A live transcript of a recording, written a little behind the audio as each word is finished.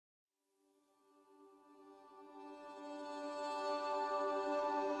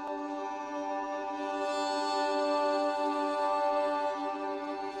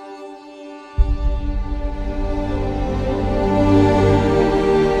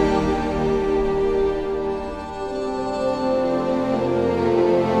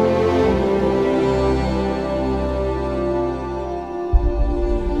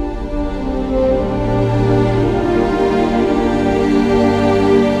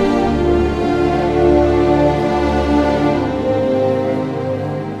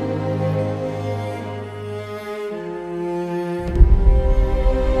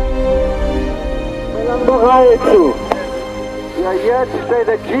here to say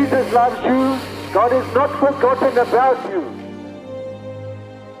that Jesus loves you. God is not forgotten about you.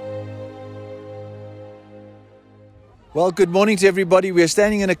 Well, good morning to everybody. We're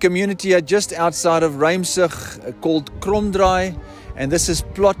standing in a community here just outside of Ruimsig called Kromdraai. And this is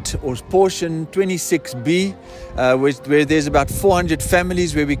plot or portion 26B, where there's about 400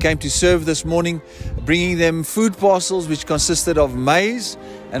 families where we came to serve this morning, bringing them food parcels which consisted of maize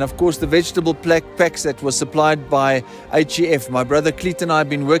and of course the vegetable packs that was supplied by HEF. My brother Cleet and I have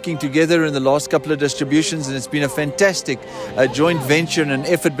been working together in the last couple of distributions, and it's been a fantastic joint venture and an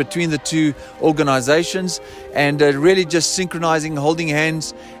effort between the two organizations, and really just synchronizing, holding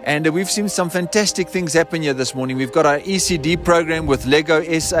hands. And we've seen some fantastic things happen here this morning. We've got our ECD program with Lego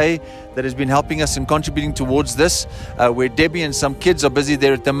SA that has been helping us and contributing towards this, where Debbie and some kids are busy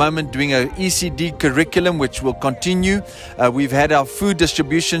there at the moment doing an ECD curriculum which will continue. We've had our food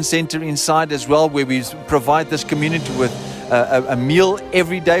distribution center inside as well, where we provide this community with a meal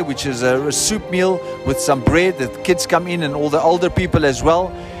every day, which is a soup meal with some bread that the kids come in, and all the older people as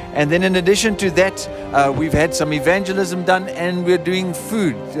well. And then in addition to that, we've had some evangelism done, and we're doing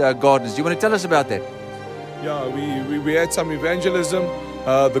food gardens. Do you want to tell us about that? Yeah, we had some evangelism.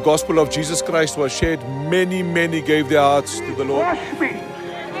 The gospel of Jesus Christ was shared. Many gave their hearts to the Lord. Wash me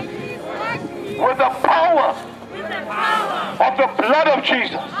with the power of the blood of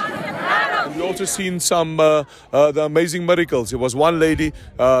Jesus. And we also seen some the amazing miracles. There was one lady,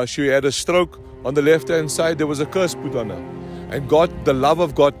 she had a stroke on the left-hand side. There was a curse put on her. And God, the love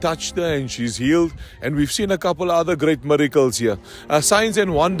of God touched her and she's healed. And we've seen a couple other great miracles here. Signs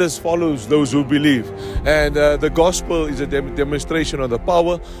and wonders follows those who believe. And the gospel is a demonstration of the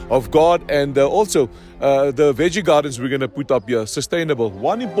power of God. And also the veggie gardens we're going to put up here, sustainable.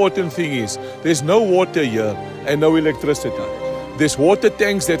 One important thing is there's no water here and no electricity. There's water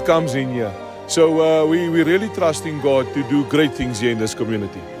tanks that comes in here. So we really trust in God to do great things here in this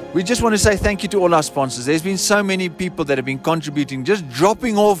community. We just want to say thank you to all our sponsors. There's been so many people that have been contributing, just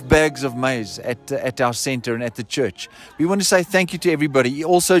dropping off bags of maize at our center and at the church. We want to say thank you to everybody.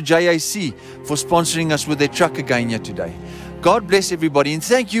 Also JAC for sponsoring us with their truck again here today. God bless everybody, and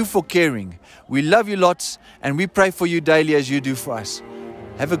thank you for caring. We love you lots, and we pray for you daily as you do for us.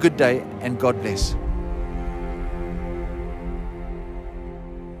 Have a good day, and God bless.